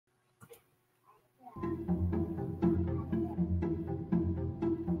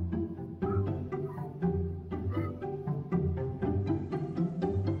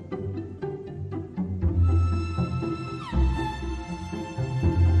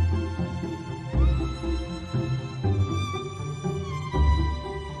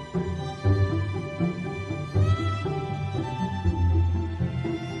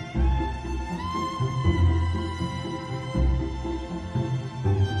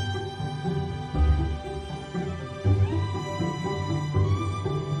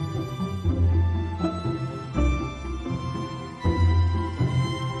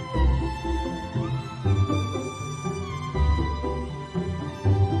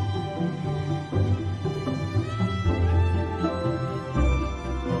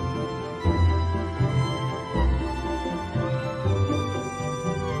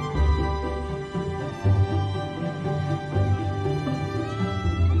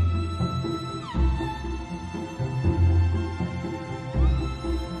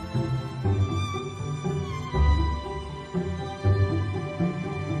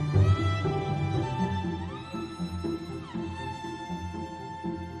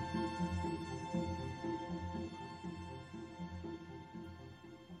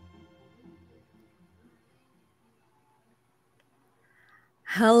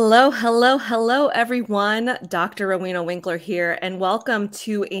Hello, hello, hello, everyone. Dr. Rowena Winkler here, and welcome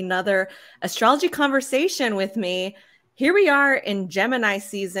to another astrology conversation with me. Here we are in Gemini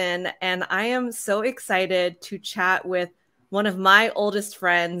season, and I am so excited to chat with one of my oldest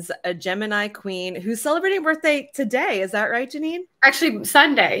friends, a Gemini queen who's celebrating a birthday today. Is that right, Ginene? Actually,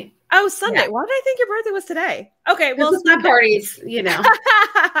 Sunday. Oh, Sunday. Yeah. Why did I think your birthday was today? Okay, well, This is my parties, the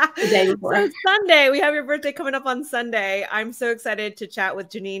day before. So Sunday, we have your birthday coming up on Sunday. I'm so excited to chat with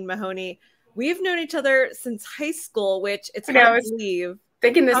Ginene Mahoney. We've known each other since high school, which it's I know, I hard to was believe.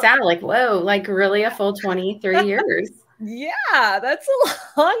 thinking this out, like, whoa, like really a full 23 years. Yeah, that's a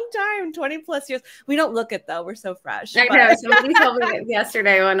long time, 20 plus years. We don't look it though. We're so fresh. I know. Somebody told me that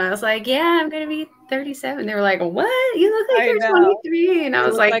yesterday when I was like, yeah, I'm going to be 37. They were like, what? You look like you're 23. And I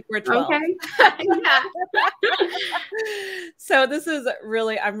was like we're 12. Okay. Yeah. So this is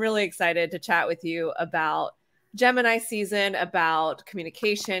I'm really excited to chat with you about Gemini season, about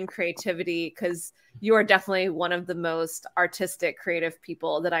communication, creativity, because you are definitely one of the most artistic, creative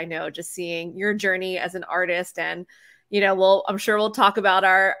people that I know, just seeing your journey as an artist. And I'm sure we'll talk about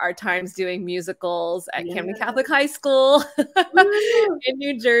our times doing musicals at Camden Catholic High School in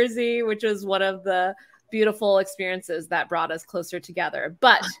New Jersey, which was one of the beautiful experiences that brought us closer together.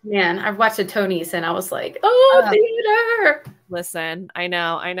 But man, I've watched the Tonys and I was like, oh, theater. Listen, I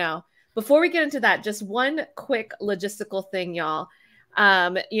know. Before we get into that, just one quick logistical thing, y'all.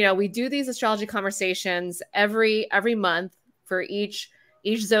 We do these astrology conversations every month for each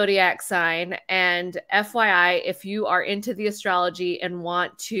zodiac sign. And FYI, if you are into the astrology and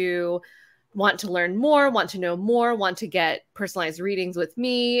want to learn more, want to know more, want to get personalized readings with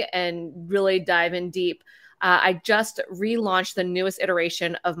me and really dive in deep, I just relaunched the newest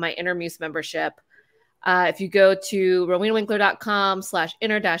iteration of my Inner Muse membership. If you go to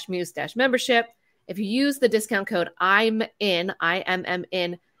rowenawinkler.com/inner-muse-membership, if you use the discount code IMMIN,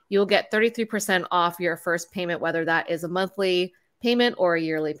 you'll get 33% off your first payment, whether that is a monthly payment or a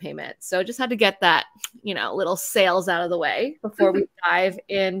yearly payment. So just had to get that, little sales out of the way before we dive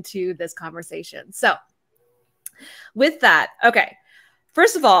into this conversation. So with that, okay.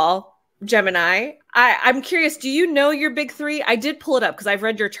 First of all, Gemini, I'm curious, do you know your big three? I did pull it up because I've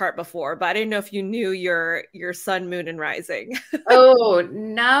read your chart before, but I didn't know if you knew your sun, moon, and rising. Oh,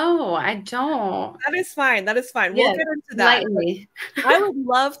 no, I don't. That is fine. We'll get into that. I would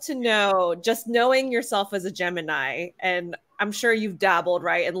love to know, just knowing yourself as a Gemini, and I'm sure you've dabbled,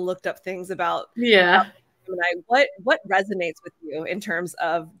 right, and looked up things about Gemini. What resonates with you in terms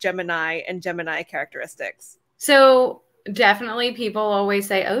of Gemini and Gemini characteristics? So definitely people always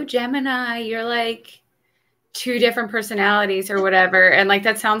say, oh, Gemini, you're like two different personalities or whatever. And like,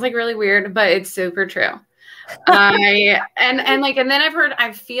 that sounds like really weird, but it's super true. And then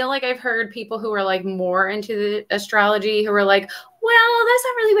I feel like I've heard people who are like more into the astrology who are like, well, that's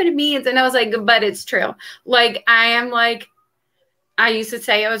not really what it means. And I was like, but it's true. Like, I used to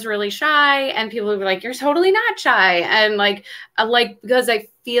say I was really shy and people would be like, you're totally not shy. And because I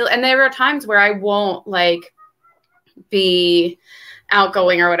feel, and there are times where I won't like be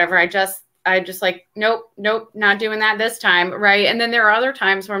outgoing or whatever. I just like, nope, not doing that this time. Right. And then there are other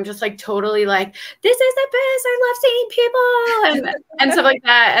times where I'm just like, totally like, this is the best. I love seeing people and stuff like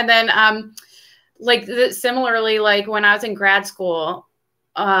that. And then, similarly, like when I was in grad school,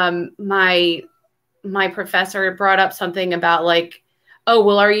 my professor brought up something about like, oh,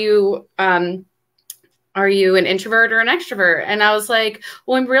 well, are you an introvert or an extrovert? And I was like,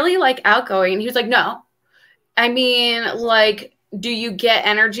 well, I'm really like outgoing. And he was like, no, I mean, like, do you get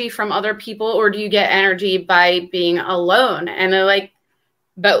energy from other people or do you get energy by being alone? And they're like,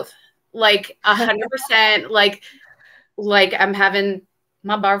 both, like 100%, like I'm having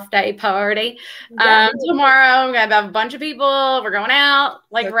my birthday party tomorrow. I'm gonna have a bunch of people. We're going out.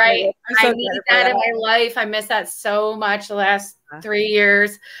 Like, so right. I need that in my life. I miss that so much the last 3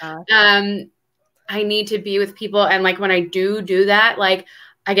 years. I need to be with people. And like, when I do that, like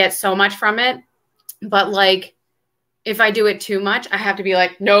I get so much from it. But like, if I do it too much, I have to be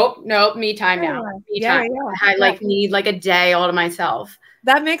like, nope, me time now. Me time. I like need like a day all to myself.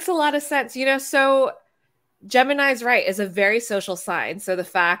 That makes a lot of sense. So Gemini's right, is a very social sign. So the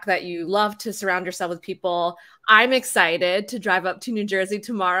fact that you love to surround yourself with people, I'm excited to drive up to New Jersey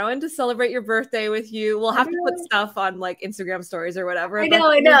tomorrow and to celebrate your birthday with you. We'll have to put stuff on like Instagram stories or whatever. I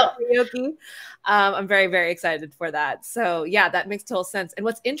know. I'm very, very excited for that. So yeah, that makes total sense. And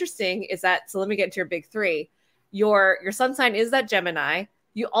what's interesting is that, so let me get into your big three. Your sun sign is that Gemini.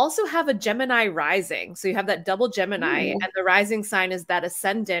 You also have a Gemini rising. So you have that double Gemini, and the rising sign is that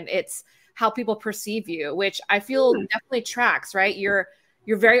ascendant. It's how people perceive you, which I feel definitely tracks, right? You're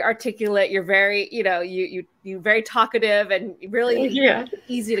you're very articulate. You're very, you very talkative and really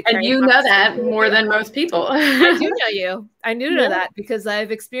easy to carry. And you know that more than most people. I do know you. I do know that because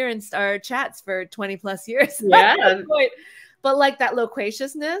I've experienced our chats for 20 plus years. Yeah. But like that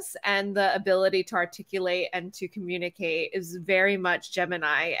loquaciousness and the ability to articulate and to communicate is very much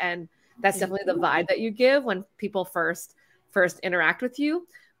Gemini. And that's definitely the vibe that you give when people first interact with you.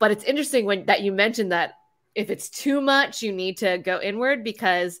 But it's interesting that you mentioned that if it's too much, you need to go inward,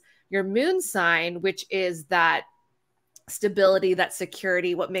 because your moon sign, which is that stability, that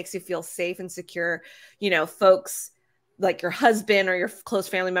security, what makes you feel safe and secure, folks like your husband or your close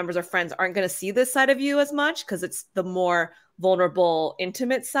family members or friends aren't going to see this side of you as much because it's the more vulnerable,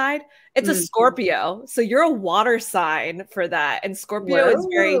 intimate side. It's a Scorpio. So you're a water sign for that. And Scorpio is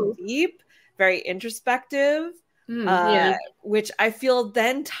very deep, very introspective, which I feel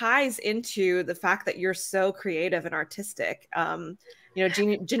then ties into the fact that you're so creative and artistic.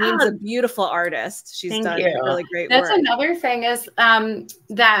 Ginene's a beautiful artist. She's done really great work. That's another thing is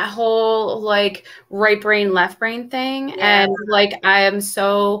that whole like right brain, left brain thing. Yeah. And like, I am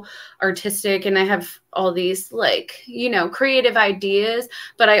so artistic and I have all these like, creative ideas,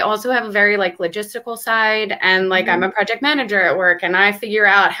 but I also have a very like logistical side. And like, I'm a project manager at work and I figure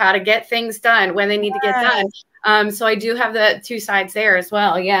out how to get things done when they need to get done. So I do have the two sides there as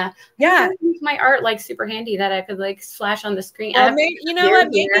well. Yeah. Yeah. My art like super handy that I could like flash on the screen. Well, maybe, you know what?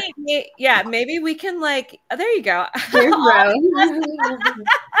 Maybe we can like, there you go.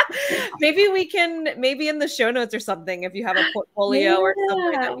 Maybe in the show notes or something, if you have a portfolio or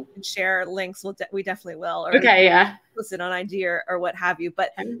something that we can share links, we definitely will. Or listen on IG or what have you.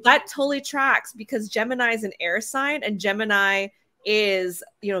 But that totally tracks because Gemini is an air sign, and Gemini is,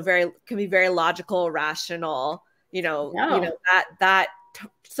 can be very logical, rational, that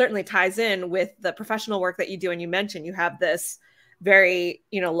certainly ties in with the professional work that you do. And you mentioned you have this very,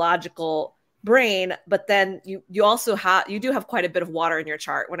 logical brain, but then you do have quite a bit of water in your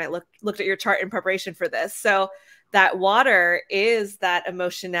chart when I looked at your chart in preparation for this. So that water is that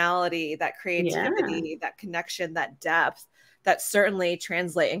emotionality, that creativity, that connection, that depth that certainly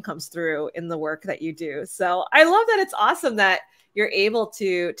translate and comes through in the work that you do. So I love that. It's awesome that you're able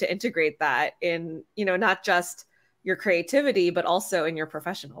to integrate that in, not just your creativity, but also in your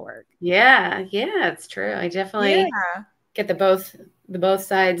professional work. Yeah, it's true. I definitely get the both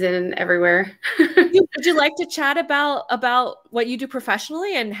sides in everywhere. Would you like to chat about what you do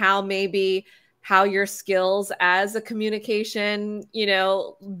professionally and how your skills as a communication,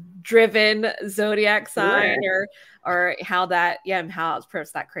 driven zodiac sign or how that, how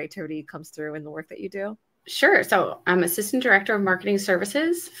that creativity comes through in the work that you do? Sure. So I'm Assistant Director of Marketing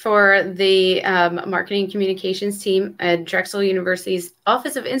Services for the Marketing Communications team at Drexel University's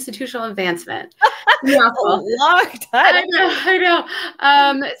Office of Institutional Advancement. Long time. I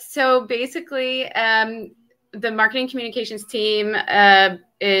know. So basically, the Marketing Communications team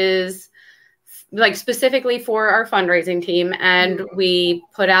is like specifically for our fundraising team, and we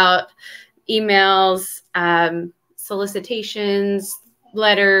put out emails, solicitations,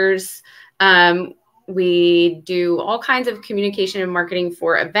 letters. We do all kinds of communication and marketing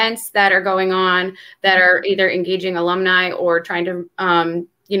for events that are going on that are either engaging alumni or trying to,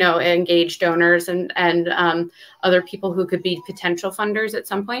 engage donors and other people who could be potential funders at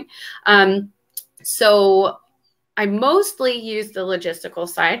some point. So I mostly use the logistical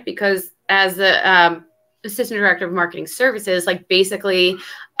side because as the Assistant Director of Marketing Services, like basically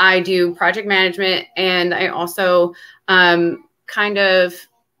I do project management, and I also I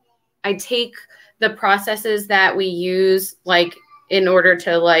take the processes that we use like in order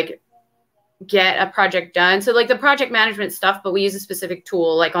to like get a project done. So like the project management stuff, but we use a specific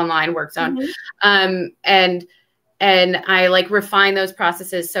tool like online WorkZone. And I like refine those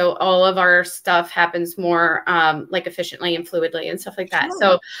processes. So all of our stuff happens more like efficiently and fluidly and stuff like that. Sure.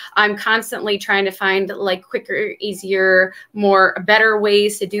 So I'm constantly trying to find like quicker, easier, better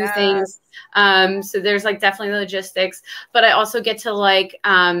ways to do things. So there's like definitely logistics, but I also get to like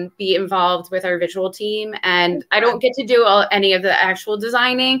be involved with our visual team, and I don't get to do any of the actual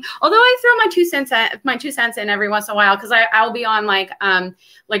designing, although I throw my two cents in every once in a while, because I'll be on like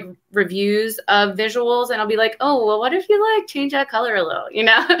reviews of visuals, and I'll be like, oh, well, what if you like change that color a little,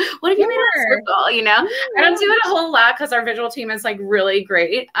 what if you made a circle, I don't do it a whole lot because our visual team is like really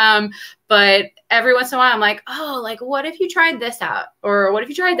great. But every once in a while I'm like, oh, like, what if you tried this out? Or what if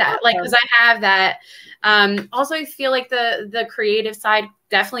you tried that? Like, because I have that. Also, I feel like the creative side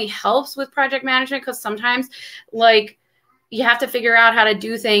definitely helps with project management, because sometimes like you have to figure out how to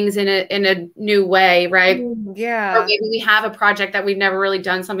do things in a new way, right? Or Yeah. maybe we have a project that we've never really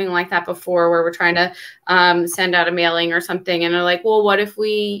done something like that before, where we're trying to send out a mailing or something, and they're like, well, what if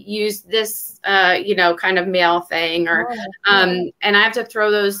we use this, you know, kind of mail thing, or and I have to throw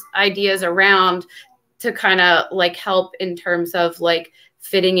those ideas around to kind of like help in terms of like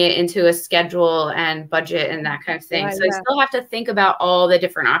fitting it into a schedule and budget and that kind of thing. So I still have to think about all the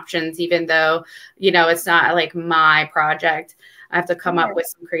different options, even though, you know, it's not like my project. I have to come up with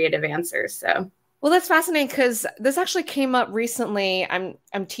some creative answers. So. Well, that's fascinating because this actually came up recently.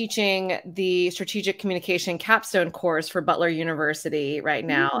 I'm teaching the strategic communication capstone course for Butler University right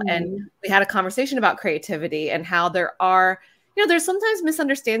now. And we had a conversation about creativity and how there are, you know, there's sometimes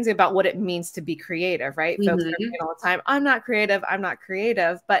misunderstandings about what it means to be creative, right? Folks are saying all the time, I'm not creative, I'm not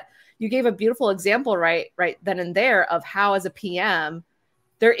creative. But you gave a beautiful example right then and there of how, as a PM,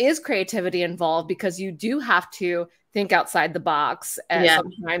 there is creativity involved because you do have to think outside the box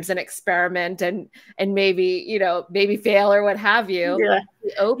sometimes and experiment and maybe, you know, maybe fail or what have you.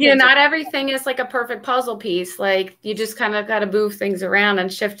 Yeah, not everything is like a perfect puzzle piece. Like you just kind of got to move things around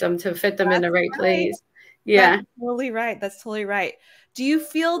and shift them to fit them in the right place. Yeah. That's totally right. That's totally right. Do you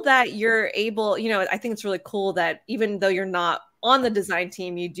feel that you're able, you know, I think it's really cool that even though you're not on the design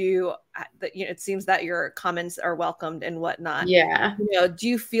team, you do, that, you know, it seems that your comments are welcomed and whatnot. Yeah. You know, do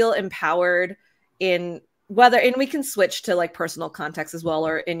you feel empowered in whether, and we can switch to like personal context as well,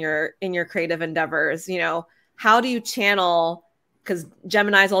 or in your creative endeavors, you know, how do you channel, because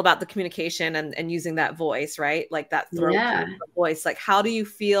Gemini is all about the communication and using that voice, right? Like that throat voice. Like, how do you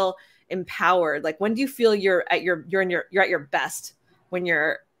feel empowered? Like, when do you feel you're at your best when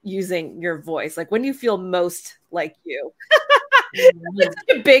you're using your voice? Like, when do you feel most like you? It's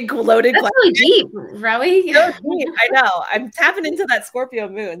such a big loaded question. Really deep, Rowie. So deep. I know. I'm tapping into that Scorpio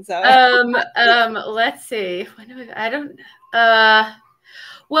moon. So let's see. I don't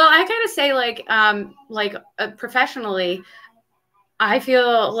well, I gotta say, like professionally, I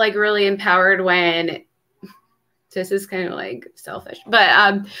feel like really empowered when, this is kind of like selfish,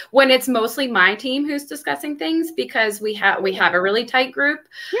 but when it's mostly my team who's discussing things, because we have a really tight group.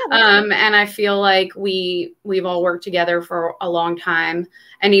 And I feel like we've all worked together for a long time.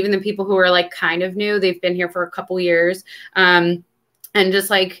 And even the people who are like kind of new, they've been here for a couple years. And just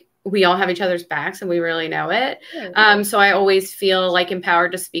like, we all have each other's backs and we really know it. So I always feel like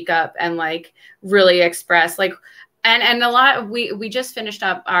empowered to speak up and like really express, like, and a lot, we just finished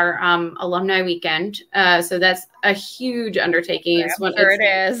up our alumni weekend. So that's a huge undertaking. It's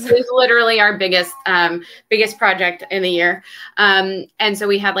literally our biggest project in the year. And so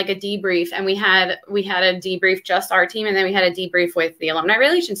we had like a debrief, and we had a debrief, just our team. And then we had a debrief with the alumni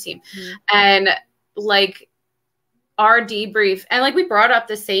relations team. And like our debrief, and like we brought up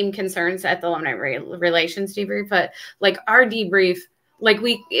the same concerns at the alumni relations debrief, but like our debrief, like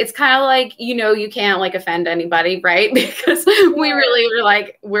it's kind of like, you know, you can't like offend anybody, right? Because we really were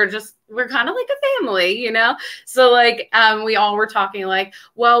like, we're kind of like a family, you know? So like, we all were talking like,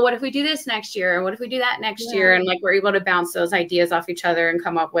 well, what if we do this next year? And what if we do that next year? And like, we're able to bounce those ideas off each other and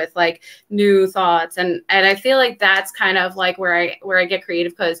come up with like new thoughts. And I feel like that's kind of like where I get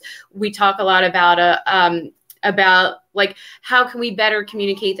creative, because we talk a lot about like, how can we better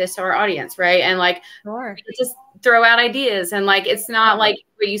communicate this to our audience, right? And like, just throw out ideas. And like, it's not like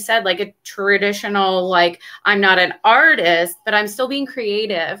what you said, like a traditional, like, I'm not an artist, but I'm still being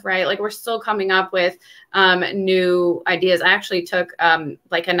creative, right? Like, we're still coming up with new ideas. I actually took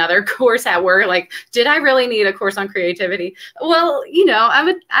like another course at work. Like, did I really need a course on creativity? Well, you know,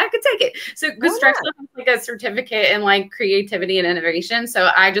 I could take it. So because Drexel has like a certificate in like creativity and innovation. So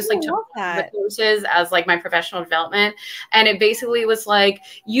I just like took the courses as like my professional development. And it basically was like,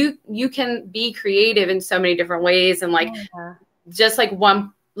 you can be creative in so many different ways. And like, just like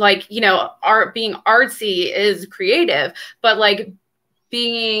one, like, you know, being artsy is creative, but like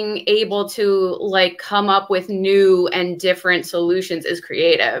being able to like come up with new and different solutions is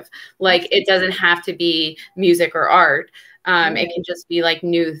creative. Like, it doesn't have to be music or art. It can just be like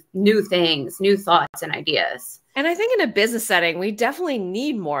new things, new thoughts and ideas. And I think in a business setting, we definitely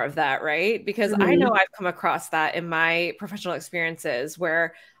need more of that, right? Because I know I've come across that in my professional experiences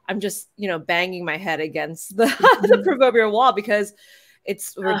where I'm just, you know, banging my head against the proverbial wall, because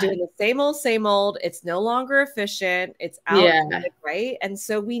we're doing the same old. It's no longer efficient. It's outdated, right? And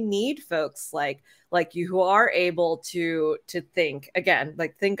so we need folks like you who are able to think again,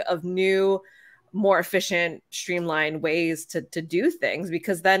 like think of new, more efficient, streamlined ways to do things,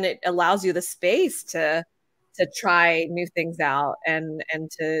 because then it allows you the space to try new things out and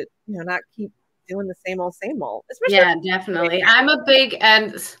to, you know, not keep doing the same old, especially. Yeah, definitely. I'm a big,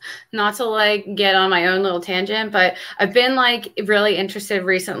 and not to like get on my own little tangent, but I've been like really interested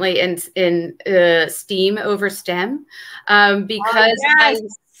recently in STEAM over STEM, because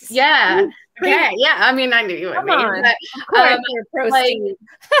yeah. Okay. Yeah. I mean, I knew you would be, but like,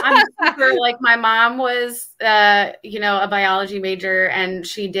 I'm super like, my mom was, you know, a biology major, and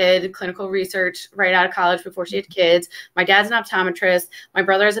she did clinical research right out of college before she had kids. My dad's an optometrist. My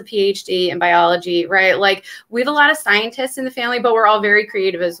brother has a PhD in biology, right? Like, we have a lot of scientists in the family, but we're all very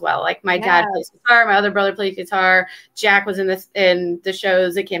creative as well. Like, my dad plays guitar. My other brother plays guitar. Jack was in the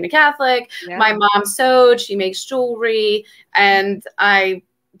shows at Camden Catholic. My mom sewed. She makes jewelry, and I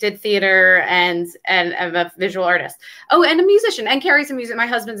did theater, and I'm a visual artist. Oh, and a musician. And Carrie's a musician. My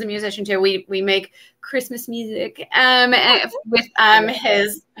husband's a musician too. We make Christmas music with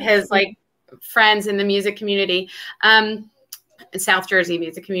his like friends in the music community, South Jersey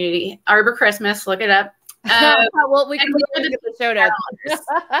music community. Arbor Christmas, look it up. Well, we can get the show notes.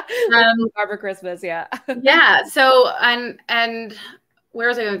 Arbor Christmas, yeah. Yeah. So and where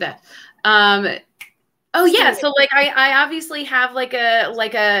was I going with that? Oh yeah, so like I obviously have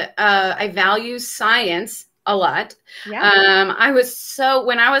I value science a lot. Yeah.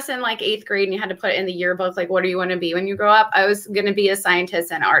 When I was in like 8th grade and you had to put in the yearbook, like, what do you want to be when you grow up? I was going to be a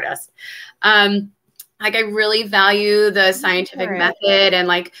scientist and artist. Like, I really value the scientific method and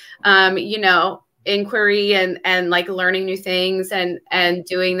like, you know, inquiry and like learning new things and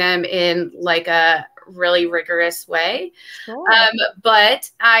doing them in like a really rigorous way. Sure. But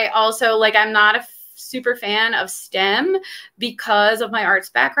I also like, I'm not a super fan of STEM because of my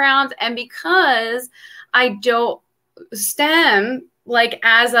arts background, and because I don't STEM like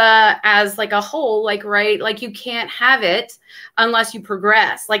as like a whole, like, right, like you can't have it unless you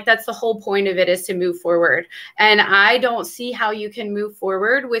progress. Like, that's the whole point of it, is to move forward. And I don't see how you can move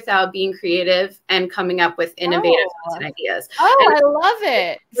forward without being creative and coming up with innovative ideas. Oh, and I love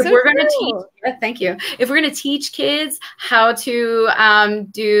it. If we're going to teach, thank you. If we're going to teach kids how to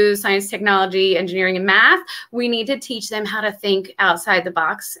do science, technology, engineering, and math, we need to teach them how to think outside the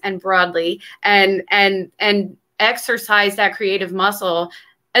box and broadly, and exercise that creative muscle.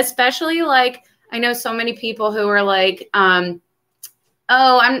 Especially, like, I know so many people who are like, oh,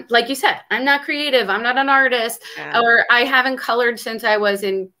 I'm, like you said, I'm not creative, I'm not an artist, or I haven't colored since I was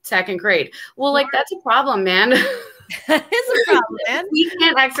in 2nd grade. Well, like, that's a problem, man. That is a problem, man. If we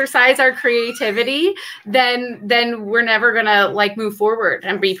can't exercise our creativity, then we're never gonna like move forward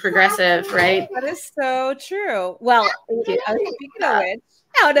and be progressive, right? That is so true. Well, speaking of which,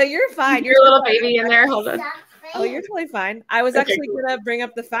 no, you're fine. You're a little baby in there. Hold on. Oh, you're totally fine. I was actually going to bring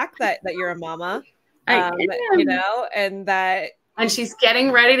up the fact that you're a mama, you know, and she's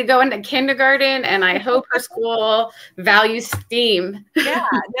getting ready to go into kindergarten, and I hope her school values STEAM. Yeah,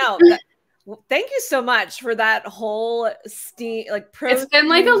 no. Thank you so much for that whole STEAM, like, it's been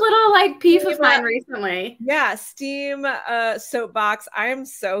like a little like peeve of mine recently. Yeah, STEAM soapbox. I am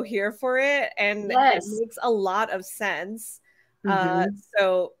so here for it, and it makes a lot of sense.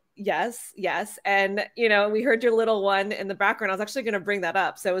 So yes. And, you know, we heard your little one in the background. I was actually going to bring that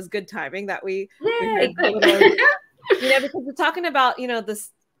up. So it was good timing that we heard you know, because we're talking about, you know,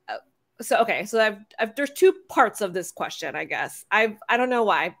 this. So there's 2 parts of this question, I guess. I don't know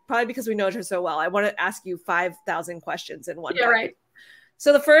why. Probably because we know her so well. I want to ask you 5,000 questions in one. Yeah, right.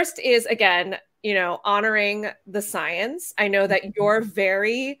 So the first is, again, you know, honoring the science. I know that you're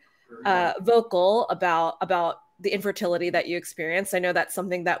very vocal about the infertility that you experienced. I know that's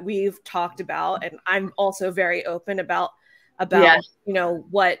something that we've talked about, and I'm also very open about you know,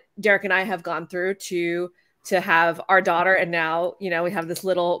 what Derek and I have gone through to have our daughter, and now, you know, we have this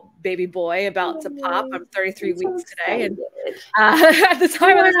little baby boy about to pop. I'm 33 weeks today, and at the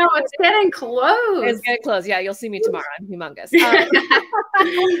time of this, it's getting close. It's getting close. Yeah, you'll see me tomorrow. I'm humongous.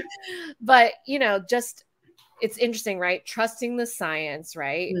 But, you know, just, it's interesting, right? Trusting the science,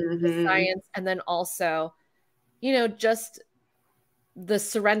 right? The science, and then also, you know, just the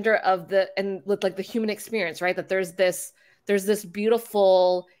surrender of and with like the human experience, right? That there's this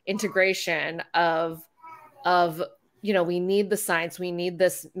beautiful integration of, you know, we need the science, we need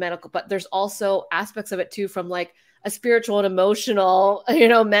this medical, but there's also aspects of it too, from like a spiritual and emotional, you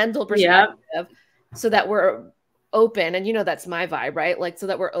know, mental perspective, so that we're open. And, you know, that's my vibe, right? Like, so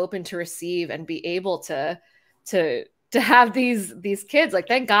that we're open to receive and be able to have these kids. Like,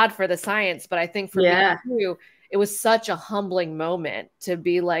 thank God for the science. But I think for me too, it was such a humbling moment to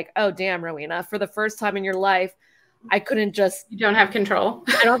be like, oh, damn, Rowena, for the first time in your life, I couldn't just. You don't have control.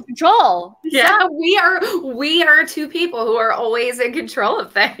 I don't have control. Yeah, so, we are two people who are always in control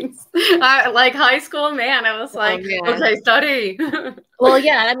of things. Like high school, man, I was like, okay, study. Well,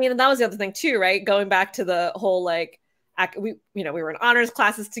 yeah, I mean, that was the other thing too, right? Going back to the whole like, we were in honors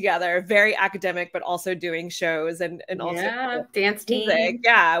classes together, very academic, but also doing shows and also dance team.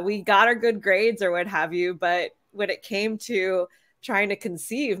 Yeah, we got our good grades or what have you, but when it came to trying to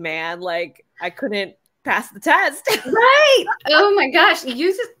conceive, man, like I couldn't pass the test. Right. Oh my gosh.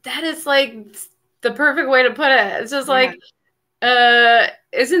 That is like the perfect way to put it. It's just like,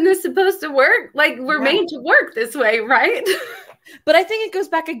 isn't this supposed to work? Like we're made to work this way, right? But I think it goes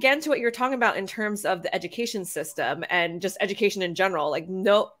back again to what you're talking about in terms of the education system and just education in general. Like,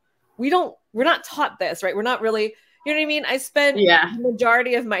 no, we're not taught this, right? We're not really, you know what I mean? I spent the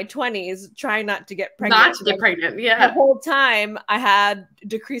majority of my 20s trying not to get pregnant. Not to get pregnant, yeah. The whole time I had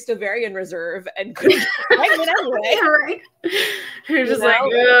decreased ovarian reserve and couldn't get pregnant anyway. Right. You're just like,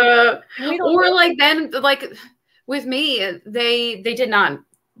 or like then, like with me, they did not.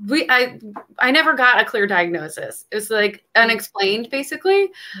 I never got a clear diagnosis. It was like unexplained,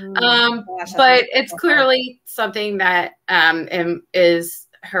 basically. But it's clearly something that is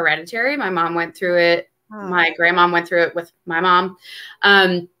hereditary. My mom went through it. My grandmom went through it with my mom.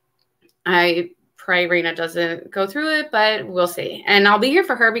 I pray Rena doesn't go through it, but we'll see. And I'll be here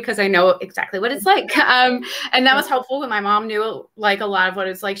for her because I know exactly what it's like. And that was helpful when my mom knew like a lot of what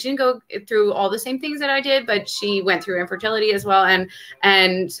it's like. She didn't go through all the same things that I did, but she went through infertility as well.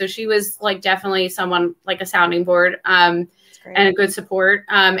 And so she was like definitely someone like a sounding board and a good support.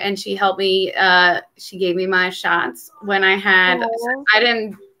 And she helped me. She gave me my shots when I had, I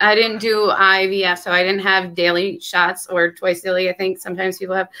didn't do IVF, so I didn't have daily shots or twice daily. I think sometimes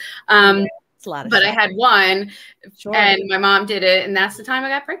people have. But I had one, and my mom did it, and that's the time I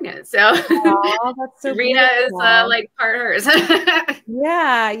got pregnant. So, that's so Rena is like part hers.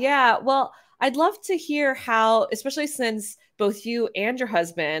 Yeah. Well, I'd love to hear how, especially since both you and your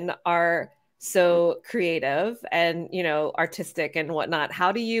husband are so creative and artistic and whatnot.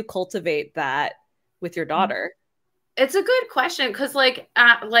 How do you cultivate that with your daughter? It's a good question because,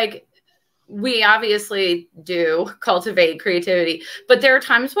 we obviously do cultivate creativity, but there are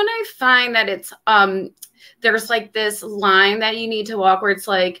times when I find that it's there's like this line that you need to walk where it's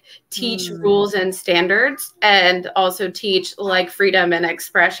like teach rules and standards and also teach like freedom and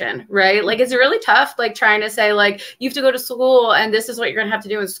expression, right? Like it's really tough, like trying to say like you have to go to school and this is what you're gonna have to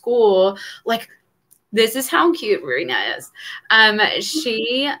do in school. Like this is how cute Rowena is.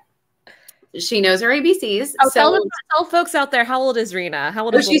 She knows her ABCs. So tell folks out there, how old is Rena? How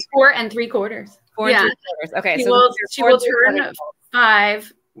old is she's 4 3/4. 4 3/4. Okay. She will turn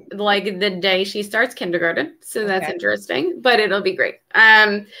 5 like the day she starts kindergarten. So that's interesting, but it'll be great.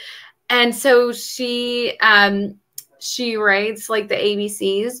 And so she writes like the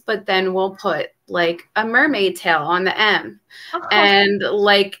ABCs, but then we'll put like a mermaid tail on the M, and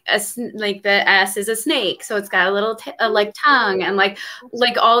like the S is a snake, so it's got a little like tongue and like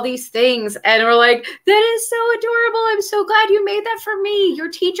all these things, and we're like, that is so adorable. I'm so glad you made that for me. Your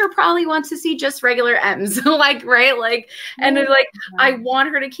teacher probably wants to see just regular M's, like right, like, and they're like, I want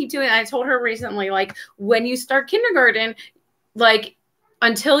her to keep doing it. I told her recently, like when you start kindergarten, like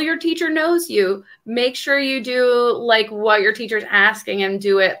until your teacher knows you, make sure you do like what your teacher's asking and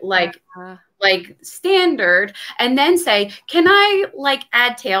do it like standard, and then say, can I like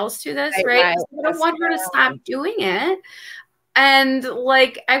add tails to this? Right. I don't want her to stop doing it. And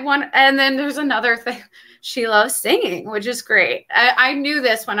like, and then there's another thing. She loves singing, which is great. I knew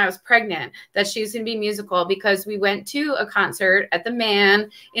this when I was pregnant, that she was going to be musical because we went to a concert at the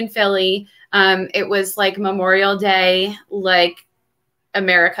Man in Philly. It was like Memorial Day, like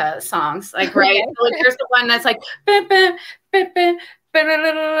America songs, like, right. So, like, there's the one that's like,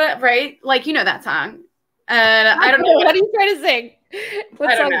 right? Like, you know that song. I don't know. What are you trying to sing?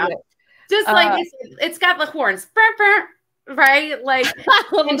 What song is it? Just like it's got the horns, right? Like,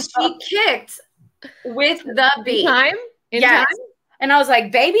 and she kicked with the beat. In time? And I was like,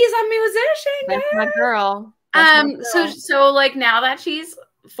 baby's a musician. That's my girl. So like now that she's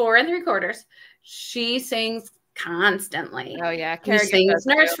 4 3/4, she sings constantly. Oh yeah, she sings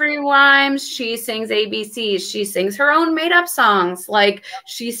nursery rhymes. She sings ABCs. She sings her own made-up songs. Like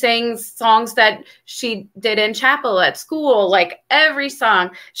she sings songs that she did in chapel at school. Like every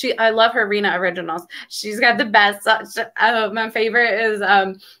song. I love her Rena originals. She's got the best. My favorite is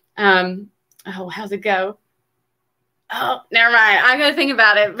how's it go? Oh, never mind. I'm gonna think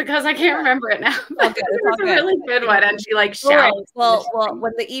about it because I can't remember it now. It's all good. It's all It's a good. really good one, and she like All right. shouts. Well,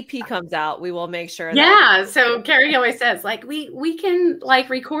 when the EP comes out, we will make sure. Yeah. So Carrie always says like we can like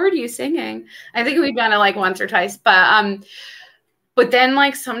record you singing. I think we've done it like once or twice, but then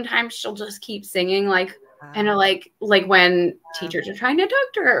like sometimes she'll just keep singing like. And like when teachers are trying to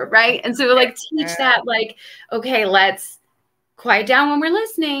talk to her, right? And so like teach that like, okay, let's quiet down when we're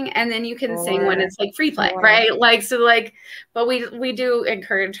listening, and then you can sing when it's like free play, right? Like so like, but we do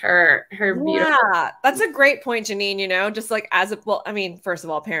encourage her beautiful. Yeah, that's a great point, Ginene. You know, just like as a well, I mean, first of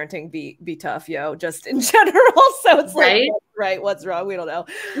all, parenting be tough, just in general. So it's like what's wrong? We don't know.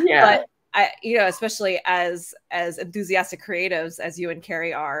 Yeah. But especially as enthusiastic creatives as you and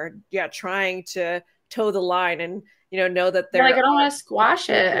Carrie are, trying to toe the line and know that they're like, I don't want to squash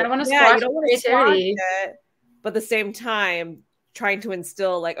it. I don't want to squash creativity. But at the same time, trying to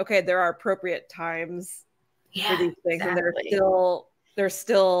instill like, okay, there are appropriate times for these things, and there's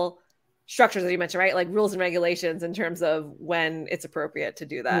still structures that you mentioned, right? Like rules and regulations in terms of when it's appropriate to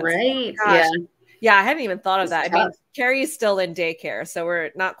do that. Right. So, yeah, I hadn't even thought of that. I mean, Carrie's still in daycare, so we're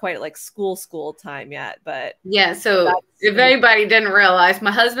not quite at like school time yet, but yeah. So if anybody didn't realize,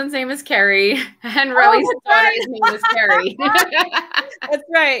 my husband's name is Carrie and Roe's daughter's name is Carrie. That's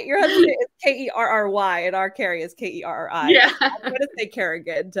right. Your husband is Kerry and our Carrie is Kerri. Yeah. I'm going to say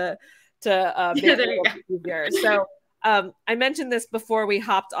Kerrigan to make it easier. So I mentioned this before we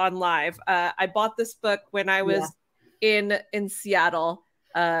hopped on live. I bought this book when I was in Seattle,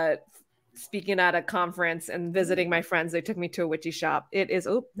 speaking at a conference and visiting my friends. They took me to a witchy shop. It is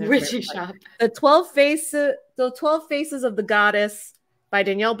witchy shop. The 12 Faces of the Goddess by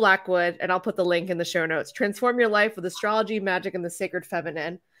Danielle Blackwood, and I'll put the link in the show notes. Transform your life with astrology, magic, and the sacred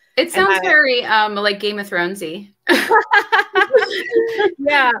feminine. It sounds very like Game of Thronesy.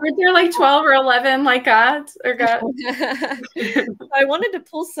 Yeah. Were there like 12 or 11 like gods or gods? I wanted to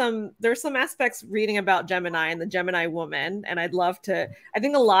pull there's some aspects reading about Gemini and the Gemini woman, and I'd love to, I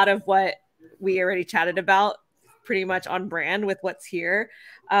think a lot of what we already chatted about pretty much on brand with what's here.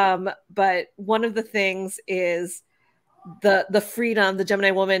 But one of the things is the freedom. The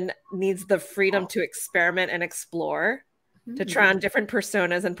Gemini woman needs the freedom to experiment and explore, to try on different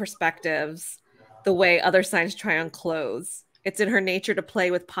personas and perspectives the way other signs try on clothes. It's in her nature to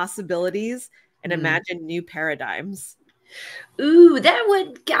play with possibilities and imagine new paradigms. Ooh, that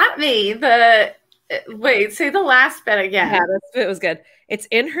one got me. Wait, say the last bit again. Yeah, it was good. It's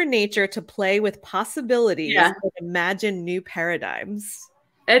in her nature to play with possibilities and imagine new paradigms.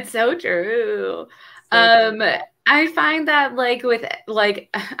 It's so true. I find that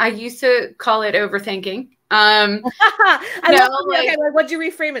I used to call it overthinking. What'd you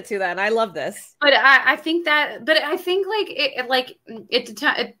reframe it to then? I love this. But I think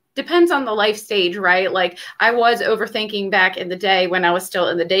it depends on the life stage, right? Like I was overthinking back in the day when I was still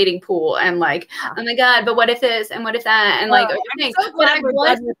in the dating pool and like, oh my God, but what if this and what if that? And like, I'm so glad we're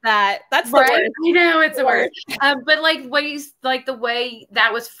done with that. That's the right. worst. You know, it's the worst. But like ways, like the way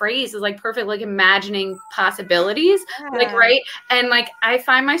that was phrased is like perfect, like imagining possibilities, like, right. And like, I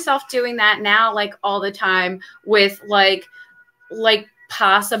find myself doing that now, like all the time with like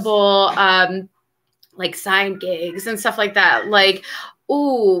possible, like side gigs and stuff like that. Like,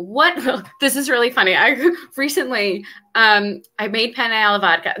 ooh, what? This is really funny. I recently, I made penne alla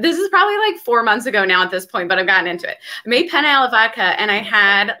vodka. This is probably like 4 months ago now at this point, but I've gotten into it. I made penne alla vodka and I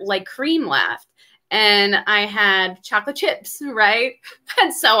had like cream left and I had chocolate chips, right?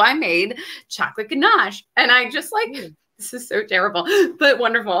 And so I made chocolate ganache and I just like, this is so terrible, but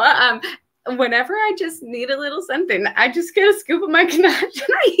wonderful. Whenever I just need a little something, I just get a scoop of my ganache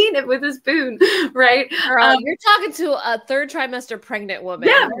and I eat it with a spoon, right? Girl, you're talking to a third trimester pregnant woman.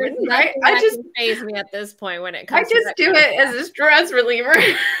 Yeah, right. I just faze me at this point when it comes. I just do it as a stress reliever.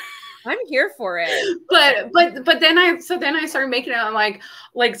 I'm here for it. But then I started making it. I'm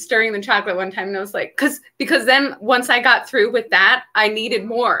like stirring the chocolate one time and I was like, because then once I got through with that, I needed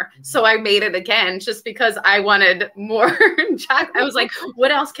more. So I made it again just because I wanted more chocolate. I was like,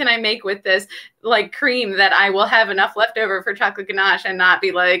 what else can I make with this like cream that I will have enough left over for chocolate ganache and not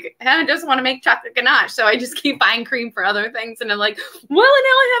be like, I just want to make chocolate ganache. So I just keep buying cream for other things. And I'm like, well, and now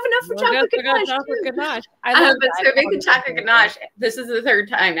I have enough for chocolate ganache. I love that. So I make the chocolate ganache. This is the third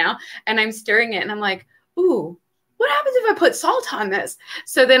time now. And I'm stirring it and I'm like, ooh, what happens if I put salt on this?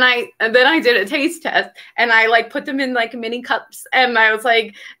 So then I did a taste test and I like put them in like mini cups and I was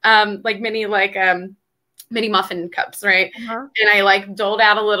like mini muffin cups, right? And I like doled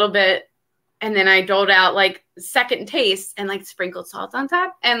out a little bit and then I doled out like second taste and like sprinkled salt on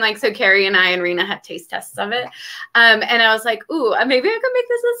top. And like, so Carrie and I and Rena had taste tests of it. And I was like, ooh, maybe I could make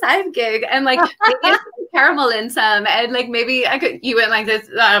this a side gig, and like maybe I could put caramel in some, and like maybe I could, you went like this,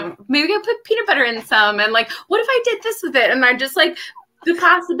 maybe I put peanut butter in some, and like, what if I did this with it? And I just like, the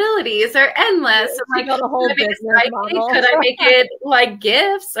possibilities are endless. Like, the whole business model. Could I make it like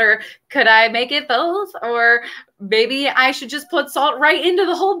gifts, or could I make it both? Or maybe I should just put salt right into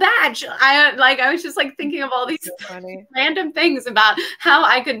the whole batch. I was just like thinking of all these random things about how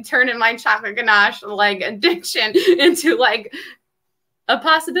I could turn in my chocolate ganache like addiction into like a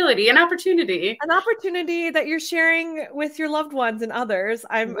possibility, an opportunity that you're sharing with your loved ones and others.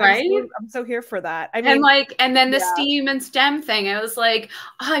 I'm so here for that. I mean, and then the STEAM and STEM thing, I was like,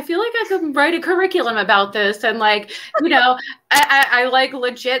 oh, I feel like I could write a curriculum about this. And like, you know, I like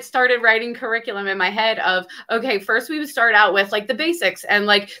legit started writing curriculum in my head of, okay, first we would start out with like the basics, and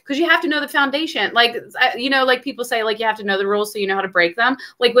like, cause you have to know the foundation. Like, you know, like people say, like, you have to know the rules so you know how to break them.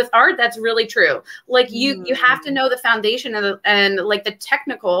 Like with art, that's really true. Like you have to know the foundation and like the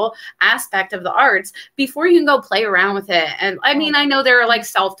technical aspect of the arts before you can go play around with it. And I mean, I know there are like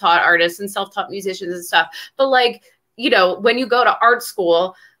self-taught artists and self-taught musicians and stuff, but like, you know, when you go to art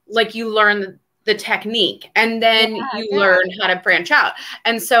school, like you learn the technique, and then you learn how to branch out.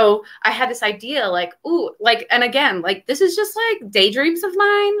 And so I had this idea like, ooh, like, and again, like, this is just like daydreams of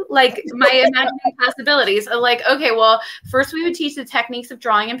mine, like my imagining possibilities of like, okay, well, first we would teach the techniques of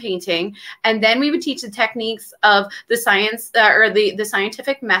drawing and painting, and then we would teach the techniques of the science or the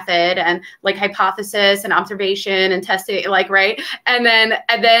scientific method, and like hypothesis and observation and testing, like, right. And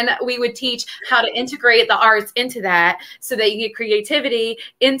then we would teach how to integrate the arts into that so that you get creativity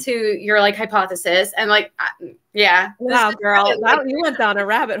into your like hypothesis. And like, wow, girl, you went down a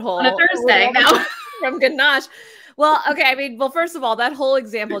rabbit hole on a Thursday now from ganache. Well, okay. I mean, well, first of all, that whole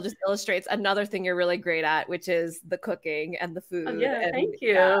example just illustrates another thing you're really great at, which is the cooking and the food. Oh, yeah, and, thank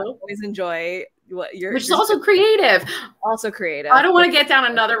you. Always enjoy what you're, which is also creative. Also creative. I don't want to get down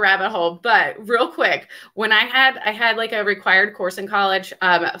another rabbit hole, but real quick, when I had like a required course in college,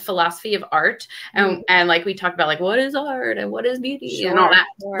 philosophy of art, and like we talked about like what is art and what is beauty and all that,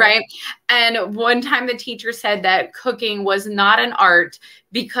 right? And one time the teacher said that cooking was not an art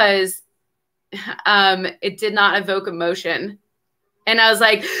because it did not evoke emotion. And I was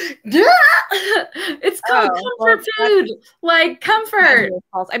like, it's called comfort food, like comfort.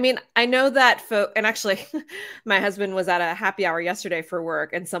 I mean, I know that and actually my husband was at a happy hour yesterday for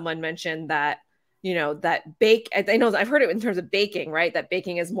work, and someone mentioned that, you know, that I know I've heard it in terms of baking, right? That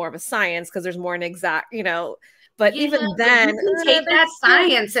baking is more of a science because there's more an exact, you know, but even then you can take that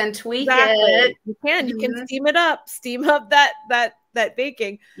science and tweak it. You can steam up that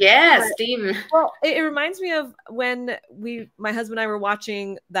baking. Yeah, steam. Well, it reminds me of when my husband and I were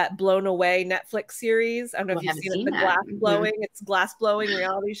watching that Blown Away Netflix series. I don't know if you've seen it, the glass blowing. It's glass blowing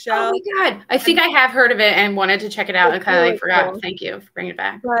reality show. Oh my God. I think I have heard of it and wanted to check it out and kind of like forgot. Cool. Thank you for bringing it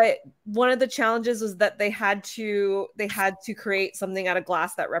back. But one of the challenges was that they had to create something out of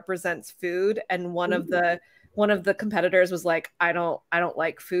glass that represents food. And one of the competitors was like, I don't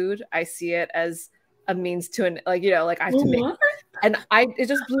like food. I see it as a means to an, like, you know, like I have to make, and it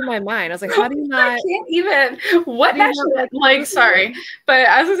just blew my mind. I was like, how do you not? I can't even. What nationality? Like, sorry, but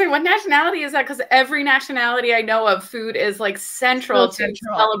I was gonna say, what nationality is that? Because every nationality I know of, food is like central to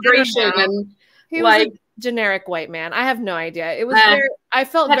celebration, and he like was a generic white man. I have no idea. It was very. I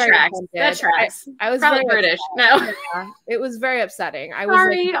felt that very tracks. That tracks. I was probably British. No, it was very upsetting. I was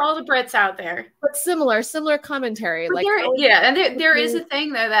sorry, all the Brits out there. But similar commentary. But like and there is a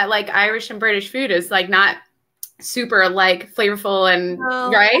thing though that like Irish and British food is like not super like flavorful and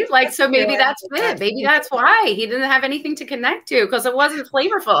right, like so maybe that's it. Maybe that's why he didn't have anything to connect to, because it wasn't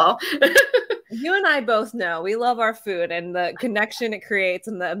flavorful. You and I both know we love our food and the connection it creates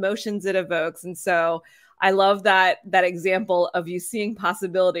and the emotions it evokes, and so I love that example of you seeing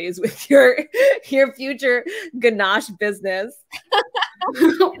possibilities with your future ganache business.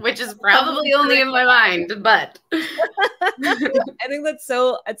 Which is probably only in my mind, but I think that's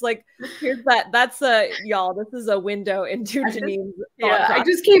so, it's like, that's y'all, this is a window into Ginene's thought. I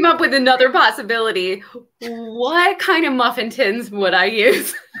just came up with another possibility. What kind of muffin tins would I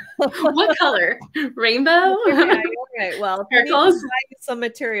use? What color? Rainbow? Okay, well, if you need some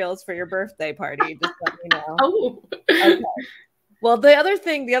materials for your birthday party, just let me know. Oh. Okay. Well, the other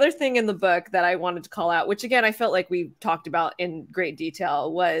thing in the book that I wanted to call out, which again, I felt like we talked about in great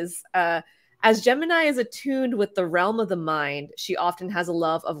detail, was as Gemini is attuned with the realm of the mind, she often has a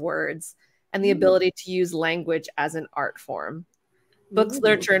love of words and the ability to use language as an art form. Books,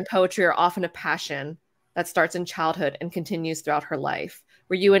 literature, and poetry are often a passion that starts in childhood and continues throughout her life,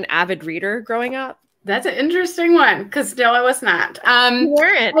 Were you an avid reader growing up? That's an interesting one, because no, I was not. You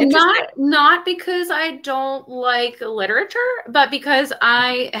weren't. Not because I don't like literature, but because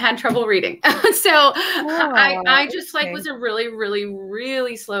I had trouble reading. So I just like was a really, really,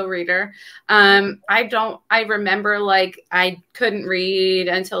 really slow reader. I remember like I couldn't read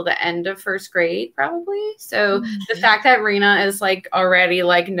until the end of first grade, probably. So the fact that Rena is like already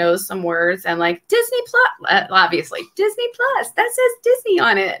like knows some words and like Disney Plus, obviously Disney Plus, that says Disney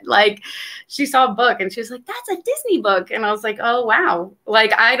on it. Like she saw a book and she was like, that's a Disney book. And I was like, oh, wow.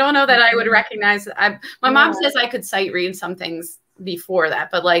 Like, I don't know that I would recognize. My mom says I could sight read some things before that,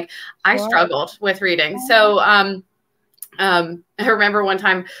 but like I struggled with reading. So I remember one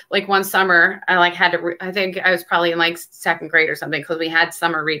time, like one summer, I like had to, I think I was probably in like second grade or something, because we had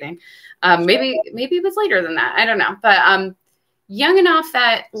summer reading. Maybe it was later than that. I don't know. But young enough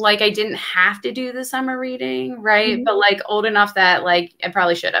that like I didn't have to do the summer reading, right? But like old enough that like I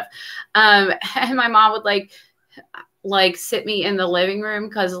probably should have. And my mom would like sit me in the living room,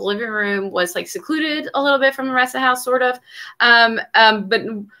 because the living room was like secluded a little bit from the rest of the house, sort of. But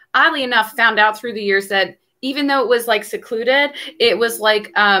oddly enough, found out through the years that even though it was like secluded, it was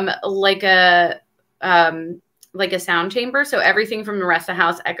like a sound chamber. So everything from the rest of the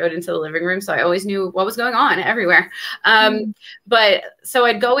house echoed into the living room. So I always knew what was going on everywhere. But so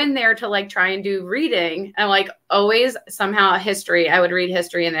I'd go in there to like try and do reading, and like always somehow history, I would read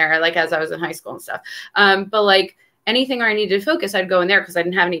history in there, like as I was in high school and stuff. But like anything where I needed to focus, I'd go in there because I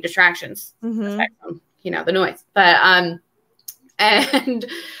didn't have any distractions, aside from, you know, the noise. But,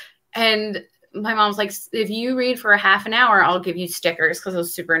 and my mom's like, if you read for a half an hour, I'll give you stickers, because I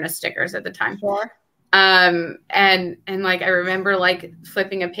was super into stickers at the time. Sure. And like I remember like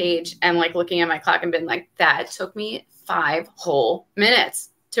flipping a page and like looking at my clock and being like, that took me 5 whole minutes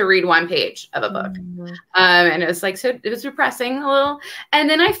to read one page of a book. And it was like, so it was depressing a little. And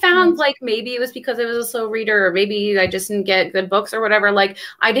then I found like maybe it was because I was a slow reader, or maybe I just didn't get good books or whatever. Like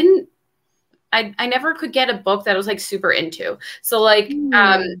I never could get a book that I was like super into. So like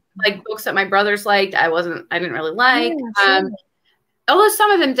books that my brothers liked, I didn't really like. Although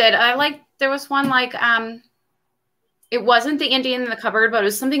some of them did. There was one like, it wasn't The Indian in the Cupboard, but it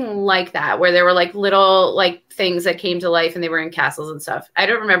was something like that, where there were like little like things that came to life and they were in castles and stuff. I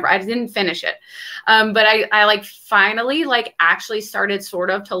don't remember. I didn't finish it. But I like finally like actually started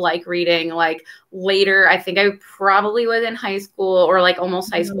sort of to like reading like later. I think I probably was in high school or like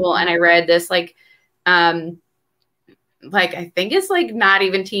almost high school. And I read this like I think it's like not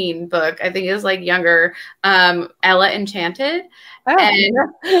even teen book. I think it's like younger, Ella Enchanted. Oh, and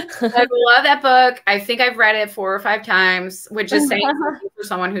I love that book. I think I've read it 4 or 5 times, which is saying something for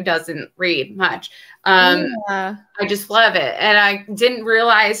someone who doesn't read much. I just love it. And I didn't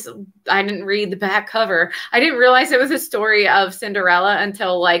realize, I didn't read the back cover. I didn't realize it was a story of Cinderella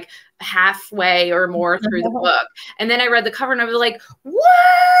until like halfway or more through the book. And then I read the cover and I was like, what?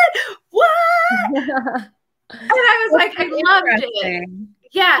 And I was like, I loved it.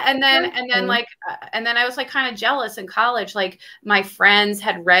 Yeah. And then I was like kind of jealous in college. Like my friends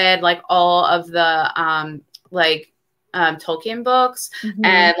had read like all of the Tolkien books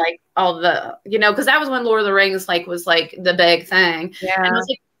and like all the, you know, because that was when Lord of the Rings like was like the big thing. Yeah. And I was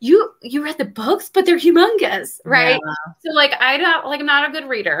like, you read the books, but they're humongous, right? Yeah. So like I'm not a good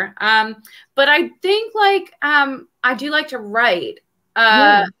reader. But I think like I do like to write.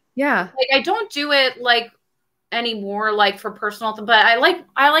 Yeah. Like I don't do it like anymore, like for personal, but I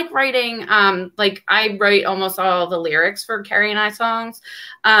like writing. Like I write almost all the lyrics for Carrie and I songs.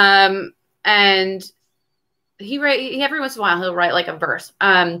 And he every once in a while he'll write like a verse.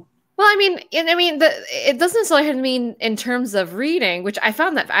 Well, I mean, it doesn't necessarily have to mean in terms of reading, which I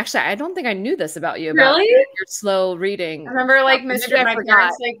found that actually I don't think I knew this about you about your slow reading. I remember like my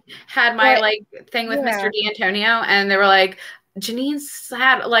parents like had my like thing with Mr. D'Antonio, and they were like, Janine's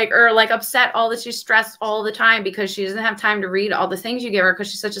sad, like, or like upset all that she's stressed all the time because she doesn't have time to read all the things you give her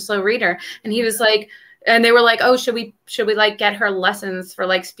because she's such a slow reader. And he was like, and they were like, oh, should we like get her lessons for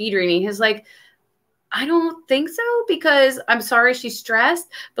like speed reading? He's like, I don't think so, because I'm sorry she's stressed,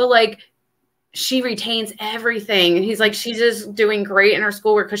 but like she retains everything. And he's like, she's just doing great in her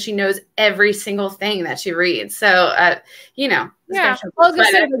schoolwork because she knows every single thing that she reads. So, you know. Yeah. Well, do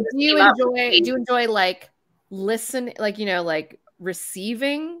you enjoy like listen, like, you know, like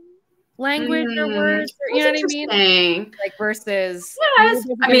receiving language or words, or, you know what I mean? Like versus. Yes.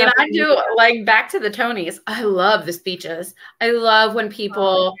 I mean, I do like back to the Tonys. I love the speeches. I love when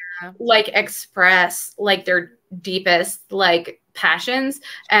people like express like their deepest like passions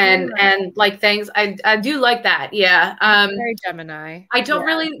and like things. I do like that. Yeah. Very Gemini. I don't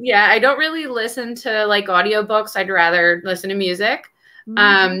really listen to like audiobooks. I'd rather listen to music.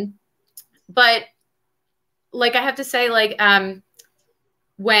 Um, but like, I have to say, like,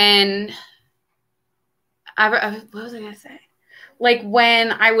 when what was I going to say? Like,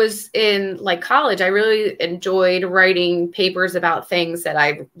 when I was in like college, I really enjoyed writing papers about things that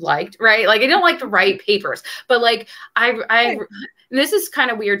I liked, right? Like, I don't like to write papers, but like this is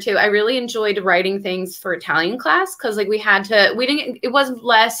kind of weird too. I really enjoyed writing things for Italian class because like it was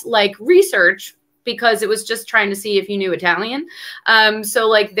less like research because it was just trying to see if you knew Italian. So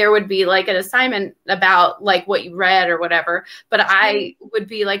like there would be like an assignment about like what you read or whatever, but I would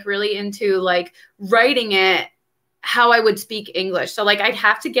be like really into like writing it how I would speak English. So like I'd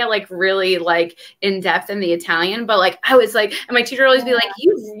have to get like really like in depth in the Italian, but like I was like, and my teacher would always be like,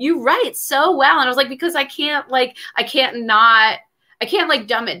 you write so well. And I was like, because I can't like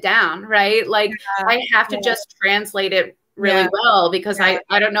dumb it down, right? Like I have to just translate it really well because I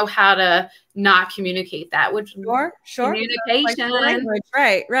don't know how to not communicate that, which communication. Language.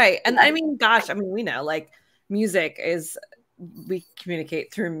 Right. And I mean, gosh, I mean, we know like music is, we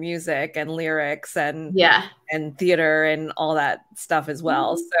communicate through music and lyrics and theater and all that stuff as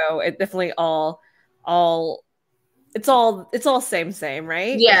well. So it definitely it's all same,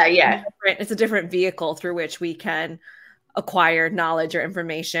 right? Yeah. It's a different vehicle through which we can acquire knowledge or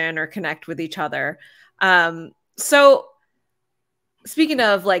information or connect with each other. So speaking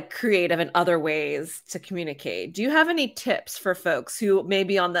of like creative and other ways to communicate, do you have any tips for folks who may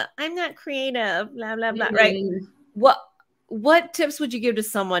be on the I'm not creative, blah, blah, blah, right? What tips would you give to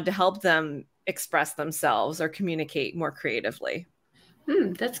someone to help them express themselves or communicate more creatively?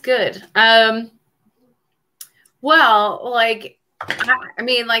 That's good. Well, like, I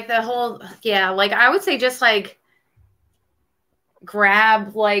mean, like the whole, like I would say just like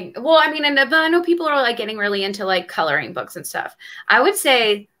grab like, well, I mean, but I know people are like getting really into like coloring books and stuff. I would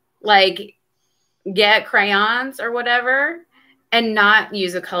say like get crayons or whatever and not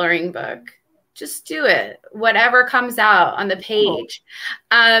use a coloring book. Just do it. Whatever comes out on the page.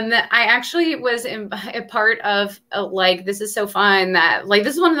 I actually was a part of like, this is so fun that like,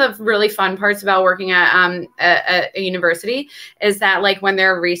 this is one of the really fun parts about working at a university is that like when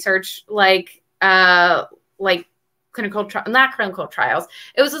there are research, like clinical, not clinical trials,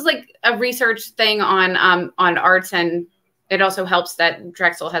 it was just like a research thing on arts. And it also helps that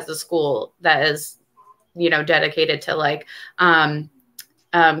Drexel has a school that is, dedicated to like,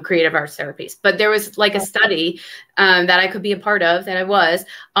 creative arts therapies. But there was like a study that I could be a part of, that I was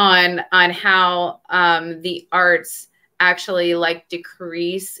on how the arts actually like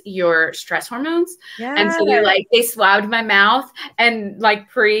decrease your stress hormones. And so they swabbed my mouth and like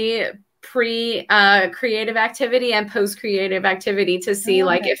pre creative activity and post creative activity to see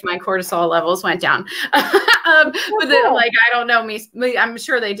like if my cortisol levels went down. But then, like, I don't know, I'm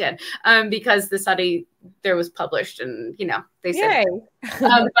sure they did, because the study there was published and, they said,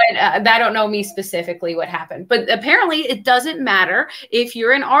 but I don't know me specifically what happened, but apparently it doesn't matter if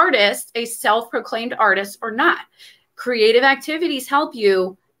you're an artist, a self-proclaimed artist or not. Creative activities help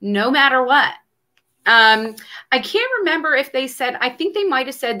you no matter what. I can't remember if they said, I think they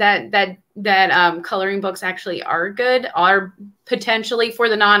might've said that coloring books actually are potentially for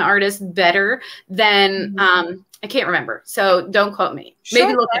the non-artist better than, I can't remember. So don't quote me. Sure.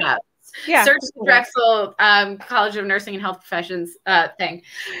 Maybe look it up. Yeah. Search the Drexel College of Nursing and Health Professions thing.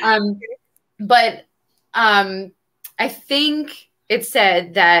 But I think it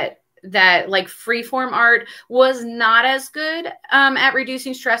said that like freeform art was not as good at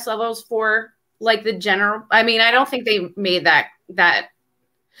reducing stress levels for like the general. I mean, I don't think they made that.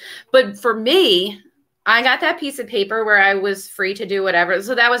 But for me, I got that piece of paper where I was free to do whatever.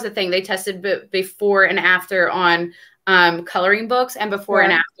 So that was the thing. They tested before and after on coloring books and before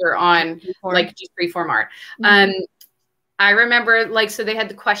and after on like just freeform art. I remember like, so they had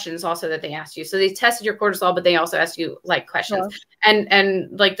the questions also that they asked you. So they tested your cortisol, but they also asked you like questions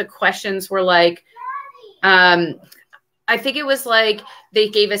and like the questions were like, I think it was like they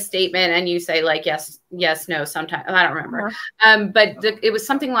gave a statement and you say like, yes, no, sometimes. I don't remember. But it was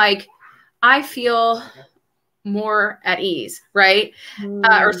something like, I feel more at ease, right?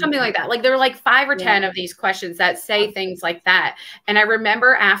 Or something like that. Like there were like 5 or 10 of these questions that say things like that. And I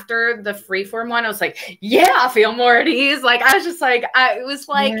remember after the freeform one, I was like, yeah, I feel more at ease. Like I was just like, it was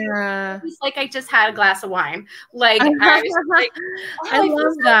like I just had a glass of wine. Like I was like, I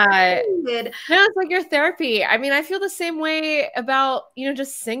love that. No, it's like your therapy. I mean, I feel the same way about,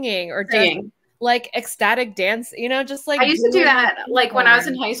 just singing or just like ecstatic dance, just like I used to do that like when I was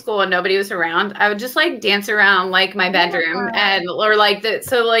in high school and nobody was around. I would just like dance around like my bedroom and or like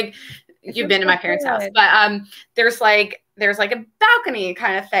so like you've been to my parents' house, but there's like there's like a balcony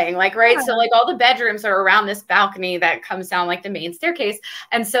kind of thing, like, right. Yeah. So like all the bedrooms are around this balcony that comes down like the main staircase.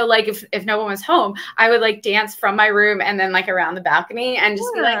 And so like, if no one was home, I would like dance from my room and then like around the balcony and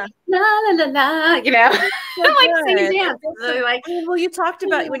just be like, la, la, la, la, you know, like sing and dance. Like, well, you talked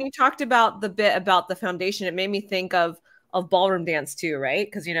about, when you talked about the bit about the foundation, it made me think of ballroom dance too, right?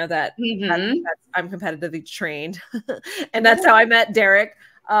 Because you know that that's, I'm competitively trained and that's how I met Derek.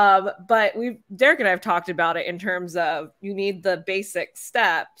 But Derek and I have talked about it in terms of you need the basic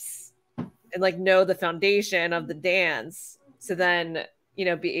steps and like know the foundation of the dance. So then, you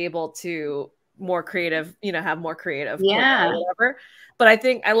know, be able to more creative, you know, have more creative, yeah, or whatever. But I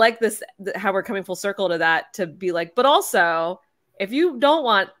think I like this, how we're coming full circle to that, to be like, but also if you don't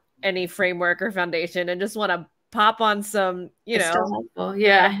want any framework or foundation and just want to pop on some, you know,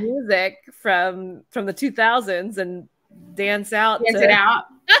 music from the 2000s and dance out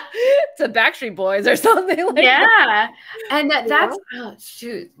to Backstreet Boys or something like that. And that's oh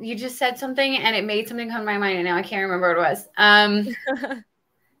shoot, you just said something and it made something come to my mind and now I can't remember what it was.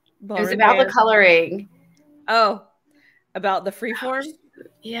 It was about the coloring. Oh, about the freeform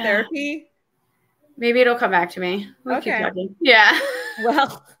therapy. Maybe it'll come back to me. We'll keep talking.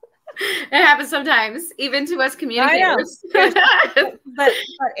 Well, it happens sometimes, even to us communicators. but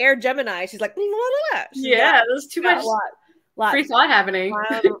Air Gemini, she's like, there's too much free thought happening,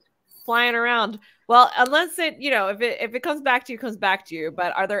 flying around. Well, unless it, you know, if it comes back to you, comes back to you.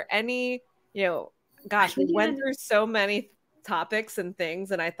 But are there any, you know, gosh, we went through so many topics and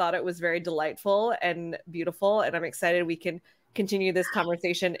things, and I thought it was very delightful and beautiful, and I'm excited we can continue this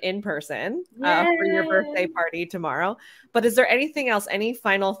conversation in person for your birthday party tomorrow. But is there anything else, any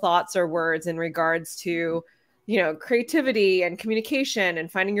final thoughts or words in regards to, you know, creativity and communication and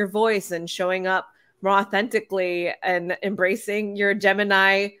finding your voice and showing up more authentically and embracing your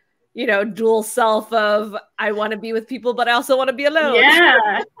Gemini, you know, dual self of I want to be with people, but I also want to be alone?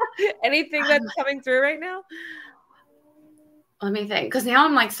 Anything that's coming through right now? Let me think, because now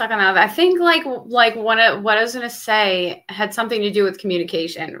I'm like stuck on that. I think like what I was gonna say had something to do with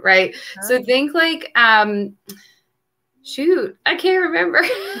communication, right? So think like shoot, I can't remember.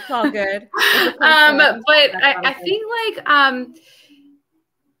 It's all good. But I think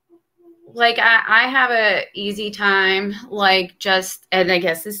like I have a easy time, like just, and I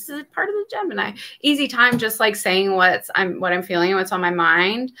guess this is part of the Gemini, easy time just like saying what I'm feeling, what's on my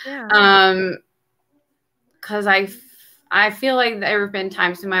mind. Because I feel like there have been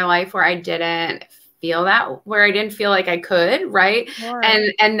times in my life where I didn't feel that, where I didn't feel like I could, right?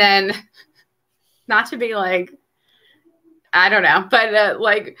 And then, not to be like, I don't know, but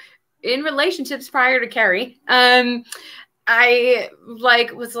like in relationships prior to Carrie, I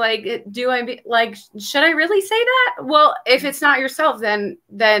like was like, do I be like, should I really say that? Well, if it's not yourself,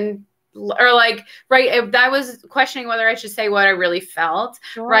 then or like, right, if that was questioning whether I should say what I really felt,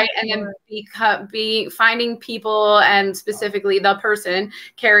 right? And then finding people, and specifically the person,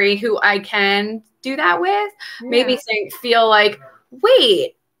 Carrie, who I can do that with, maybe feel like,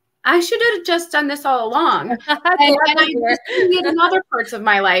 wait, I should have just done this all along. and I did in other parts of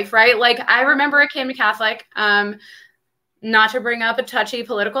my life, right? Like I remember I came to Catholic, not to bring up a touchy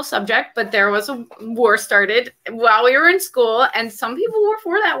political subject, but there was a war started while we were in school, and some people were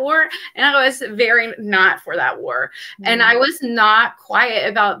for that war, and I was very not for that war. And I was not quiet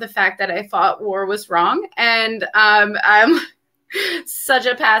about the fact that I thought war was wrong. And I'm such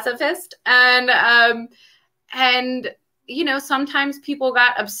a pacifist. And you know, sometimes people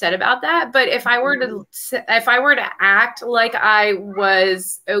got upset about that, but if I were to act like I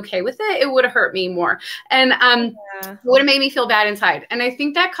was okay with it, it would have hurt me more. And it would have made me feel bad inside. And I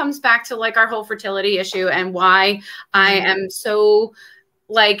think that comes back to like our whole fertility issue and why I am so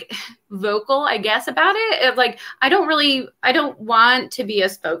like vocal, I guess, about it. Like, I don't want to be a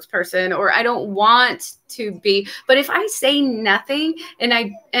spokesperson, or I don't want to be, but if I say nothing and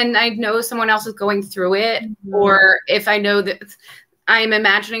I know someone else is going through it, or if I know that I'm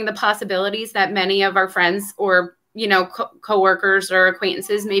imagining the possibilities that many of our friends or, you know, coworkers or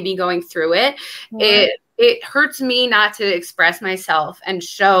acquaintances may be going through it, it hurts me not to express myself and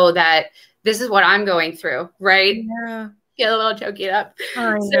show that this is what I'm going through. Right. Get a little choky up.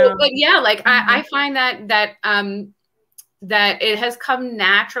 So, but yeah, like I find that it has come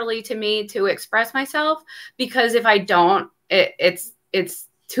naturally to me to express myself, because if I don't, it's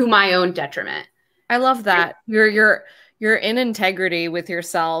to my own detriment. I love that. You're in integrity with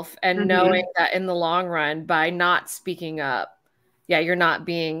yourself, and knowing that in the long run, by not speaking up, you're not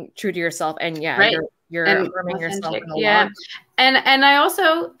being true to yourself, and you're affirming yourself in the long run. And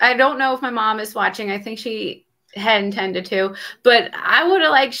I don't know if my mom is watching. I think she had intended to, but I would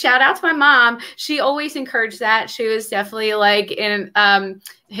have like shout out to my mom. She always encouraged that. She was definitely like in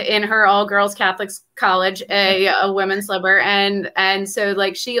her all girls Catholic college, a women's liber. And so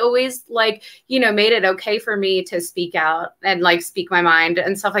like, she always like, you know, made it okay for me to speak out and like speak my mind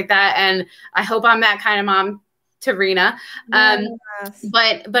and stuff like that. And I hope I'm that kind of mom to Rena. Yes.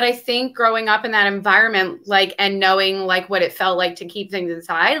 But I think growing up in that environment, like, and knowing like what it felt like to keep things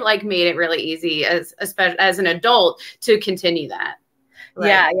inside, like made it really easy especially as an adult to continue that.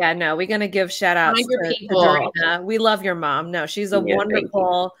 Right? Yeah. No, we're going to give shout outs to Rowena. We love your mom. No, she's a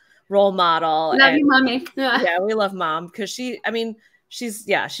wonderful role model. Love you, mommy. Yeah, we love mom because she's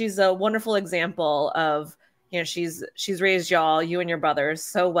a wonderful example of, you know, she's raised y'all, you and your brothers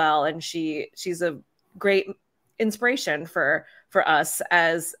so well. And she's a great inspiration for us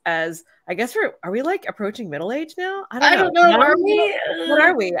as I guess are we like approaching middle age now? I don't know. Are we? What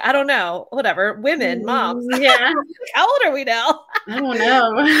are we? I don't know. Whatever. Women, moms. Yeah. How old are we now? I don't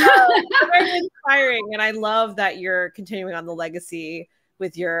know. Very inspiring, and I love that you're continuing on the legacy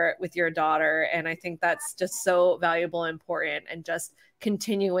with your daughter, and I think that's just so valuable and important, and just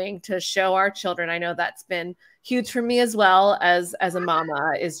continuing to show our children. I know that's been huge for me as well as a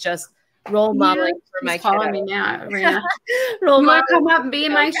mama, is just role modeling for my calling me now, Rena. You want to come up and be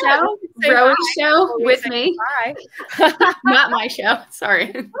in my show? Rowan show with me. Not my show.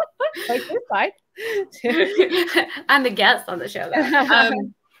 Sorry. Fine. I'm the guest on the show.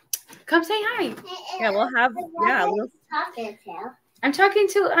 Come say hi. Yeah, we'll have. Yeah, I'm talking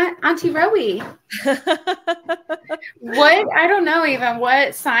to Auntie Rowie. What? I don't know even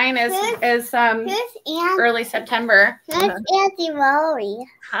what sign is early September. Who's Auntie Rowie?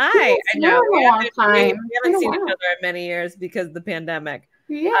 Hi. I know. We haven't seen each other in many years because of the pandemic.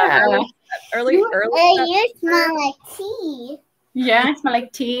 Yeah. Early. Hey, you smell like tea. Yeah, I smell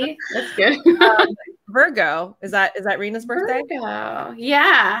like tea. That's good. Virgo. Is that Rena's birthday? Virgo.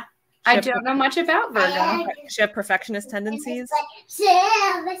 Yeah. I don't know much about Virgo. She have perfectionist tendencies.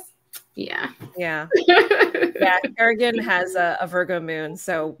 Yeah. Yeah. Kerrigan has a Virgo moon,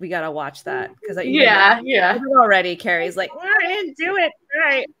 so we gotta watch that because already Carrie's like, I didn't do it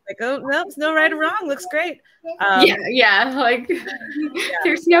right. Like, oh no, it's no right or wrong. Looks great. Like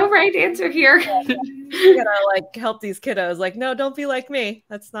there's no right answer here. You gotta like help these kiddos. Like, no, don't be like me.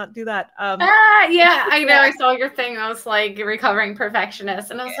 Let's not do that. I know. I saw your thing. I was like recovering perfectionist,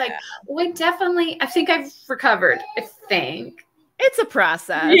 and I was like, well, I think I've recovered. I think. It's a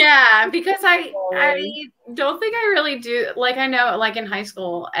process. Yeah, because I don't think I really do. Like, I know, like in high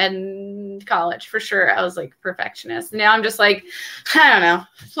school and college, for sure, I was like perfectionist. Now I'm just like, I don't know.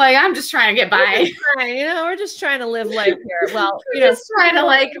 Like, I'm just trying to get by. We're just trying to live life here. Well, just trying to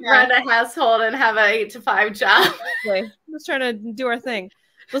like run a household and have an 8-to-5 job. Exactly. Just trying to do our thing.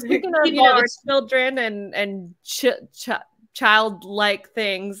 Well, speaking of our children and childlike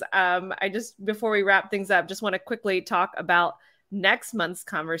things, I just, before we wrap things up, just want to quickly talk about next month's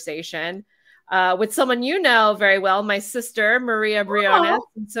conversation with someone you know very well, my sister Maria Briones.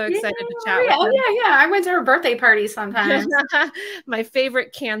 I'm so excited to chat with her. I went to her birthday party sometimes. My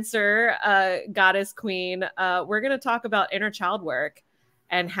favorite Cancer goddess queen. We're going to talk about inner child work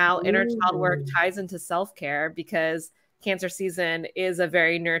and how inner child work ties into self-care, because Cancer season is a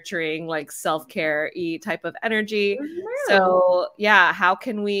very nurturing, like self-care-y type of energy. So yeah, how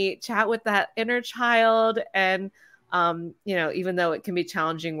can we chat with that inner child? And even though it can be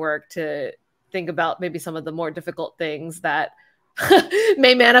challenging work to think about maybe some of the more difficult things that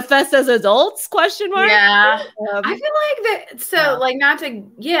may manifest as adults, question mark. Yeah. I feel like that. So like, not to,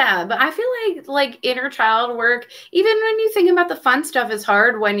 but I feel like inner child work, even when you think about the fun stuff, is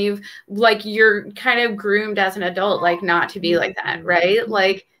hard when you're kind of groomed as an adult, like not to be like that. Right.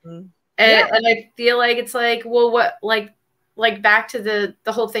 Like, and I feel like it's like, well, what, like back to the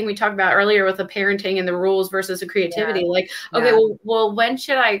whole thing we talked about earlier with the parenting and the rules versus the creativity. Well, when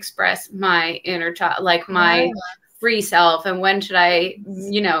should I express my inner child, like my free self, and when should I,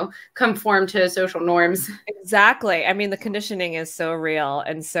 conform to social norms? Exactly. I mean, the conditioning is so real.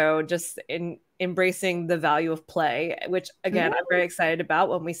 And so just embracing the value of play, which again, I'm very excited about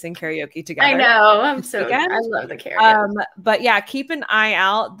when we sing karaoke together. I know. I love the karaoke. But yeah, keep an eye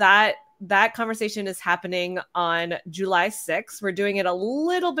out. That conversation is happening on July 6th. We're doing it a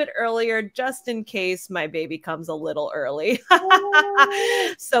little bit earlier, just in case my baby comes a little early.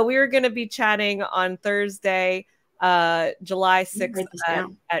 So we are going to be chatting on Thursday, July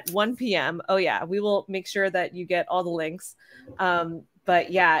 6th at 1 p.m. Oh yeah, we will make sure that you get all the links.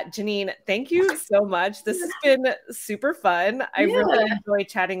 But yeah, Ginene, thank you so much. This has been super fun. I really enjoyed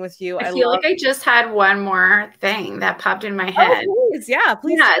chatting with you. I feel like I just had one more thing that popped in my head. Oh, please. Yeah,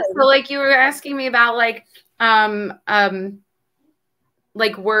 please. Yeah. So like you were asking me about like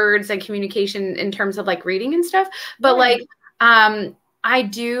like words and communication in terms of like reading and stuff. But like, I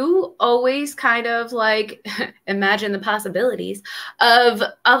do always kind of like imagine the possibilities of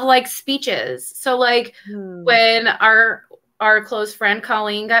like speeches. So like when our close friend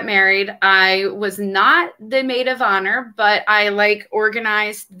Colleen got married, I was not the maid of honor, but I like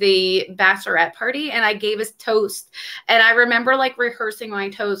organized the bachelorette party and I gave a toast. And I remember like rehearsing my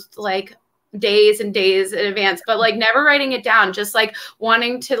toast like days and days in advance, but like never writing it down, just like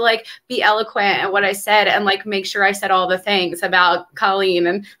wanting to like be eloquent at what I said and like make sure I said all the things about Colleen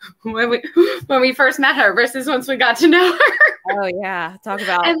and when we first met her versus once we got to know her. Oh yeah, talk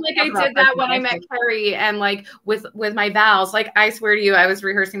about. And like I did that when I met Carrie, and like with my vows, like I swear to you, I was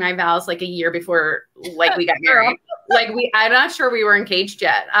rehearsing my vows like a year before like we got married. Like I'm not sure we were engaged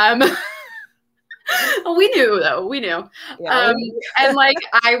yet. We knew though. We knew. Yeah. And like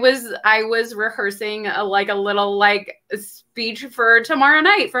I was rehearsing a little like speech for tomorrow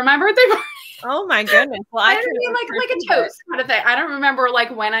night for my birthday party. Oh my goodness. Well, I mean like a toast kind of thing. I don't remember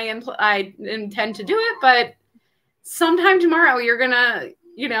like when I intend to do it, but sometime tomorrow you're gonna,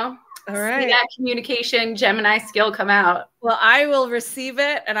 you know, all right, see that communication Gemini skill come out. Well, I will receive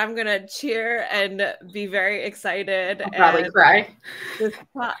it and I'm gonna cheer and be very excited. I'll probably cry.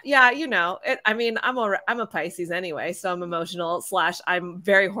 Yeah, you know, I mean, I'm a Pisces anyway, so I'm emotional / I'm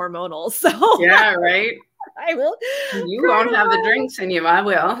very hormonal. So yeah, right. I will. You won't have the drinks in you. I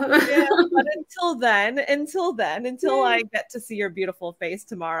will. Yeah, but until I get to see your beautiful face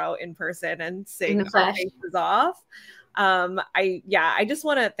tomorrow in person and sing our faces off. I just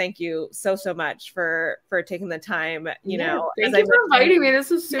want to thank you so much for taking the time. You know, thank you for inviting me. This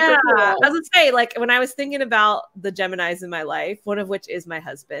is super cool. I was gonna say, like, when I was thinking about the Geminis in my life, one of which is my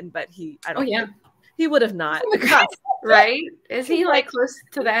husband, but he would have not. Right? Is he like close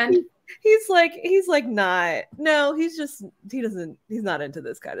to the end? He's like not. No, he's not into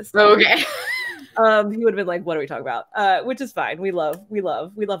this kind of stuff. Okay. He would have been like, what are we talking about? Which is fine. We love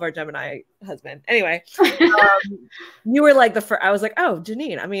our Gemini husband. Anyway, you were like I was like, oh,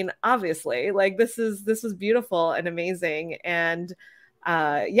 Ginene. I mean, obviously, like this was beautiful and amazing. And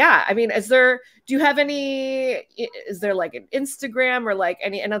I mean, is there like an Instagram or like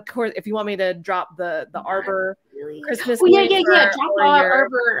any, and of course, if you want me to drop the Arbor Christmas. Oh, yeah. Drop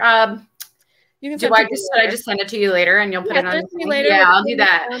Arbor. You can I just send it to you later and you'll put it on me later? Yeah, I'll do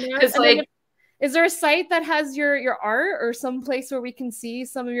that. Because like, is there a site that has your art or some place where we can see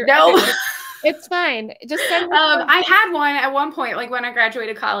some of your? No. It's fine. Just send it. I had one at one point, like when I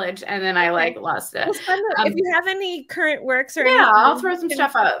graduated college, and then I like lost it. If you have any current works or I'll throw some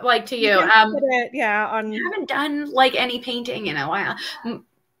stuff up like to you. I haven't done like any painting in a while.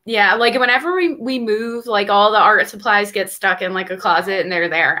 Yeah, like whenever we move, like all the art supplies get stuck in like a closet and they're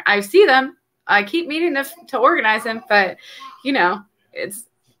there. I see them. I keep meaning to organize them, but you know, it's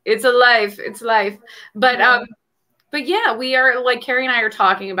a life. It's life. But yeah, we are like Carrie and I are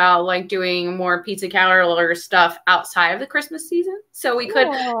talking about like doing more pizza caroler stuff outside of the Christmas season. So we could.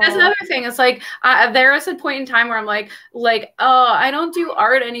 That's another thing. It's like there was a point in time where I'm like, oh, I don't do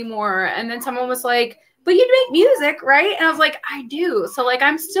art anymore. And then someone was like, but you make music, right? And I was like, I do. So like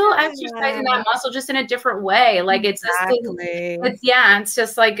I'm still exercising that muscle just in a different way. Like it's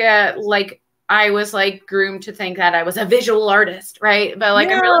just like I was like groomed to think that I was a visual artist, right? But like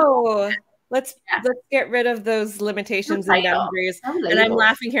let's get rid of those limitations and boundaries. And I'm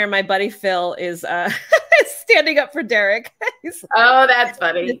laughing here. My buddy Phil is standing up for Derek. Oh, that's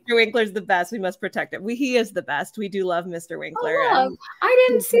funny. Mr. Winkler's the best. We must protect it. He is the best. We do love Mr. Winkler. Oh, I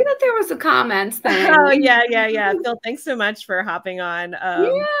didn't see that there was a comments thing. Oh yeah. Phil, thanks so much for hopping on.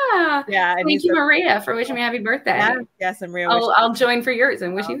 Yeah. Thank you, Maria, for wishing me happy birthday. Yes, Maria. I'll join for yours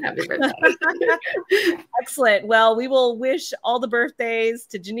and wish you happy birthday. Excellent. Well, we will wish all the birthdays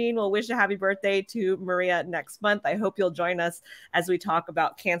to Ginene. We'll wish a happy birthday to Maria next month. I hope you'll join us as we talk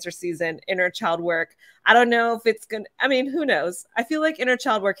about Cancer season, inner child work. I don't know if it's going to, I mean, who knows? I feel like inner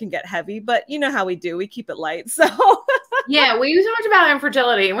child work can get heavy, but you know how we do. We keep it light. So yeah, we talked about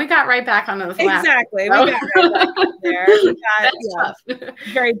infertility and we got right back on the exactly. We got right back on there.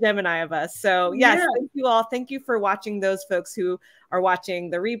 Very Gemini of us. So yes, thank you all. Thank you for watching. Those folks who are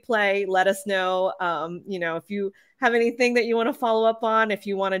watching the replay, let us know, if you have anything that you want to follow up on, if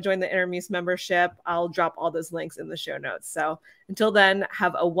you want to join the Intermuse membership, I'll drop all those links in the show notes. So until then,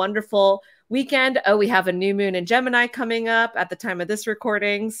 have a wonderful weekend. Oh, we have a new moon in Gemini coming up at the time of this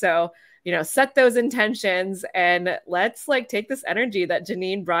recording. So, set those intentions and let's take this energy that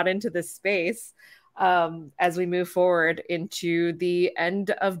Ginene brought into this space as we move forward into the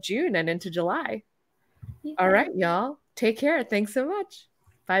end of June and into July. Yeah. All right, y'all. Take care. Thanks so much.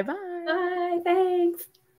 Bye-bye. Bye. Thanks.